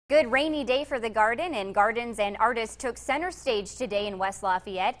Good rainy day for the garden, and gardens and artists took center stage today in West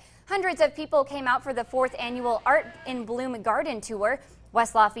Lafayette. Hundreds of people came out for the 4th annual Art in Bloom Garden Tour.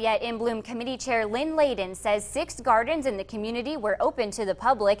 West Lafayette In Bloom Committee Chair Lynn Layden says 6 gardens in the community were open to the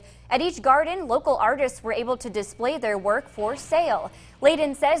public. At each garden, local artists were able to display their work for sale.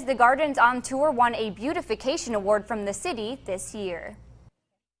 Layden says the gardens on tour won a beautification award from the city this year.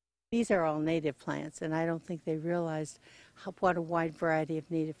 These are all native plants, and I don't think they realized what a wide variety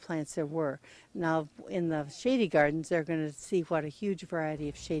of native plants there were. Now, in the shady gardens, they're going to see what a huge variety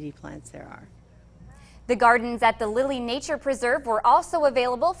of shady plants there are. The gardens at the Lilly Nature Preserve were also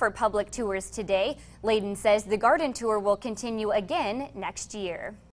available for public tours today. Layden says the garden tour will continue again next year.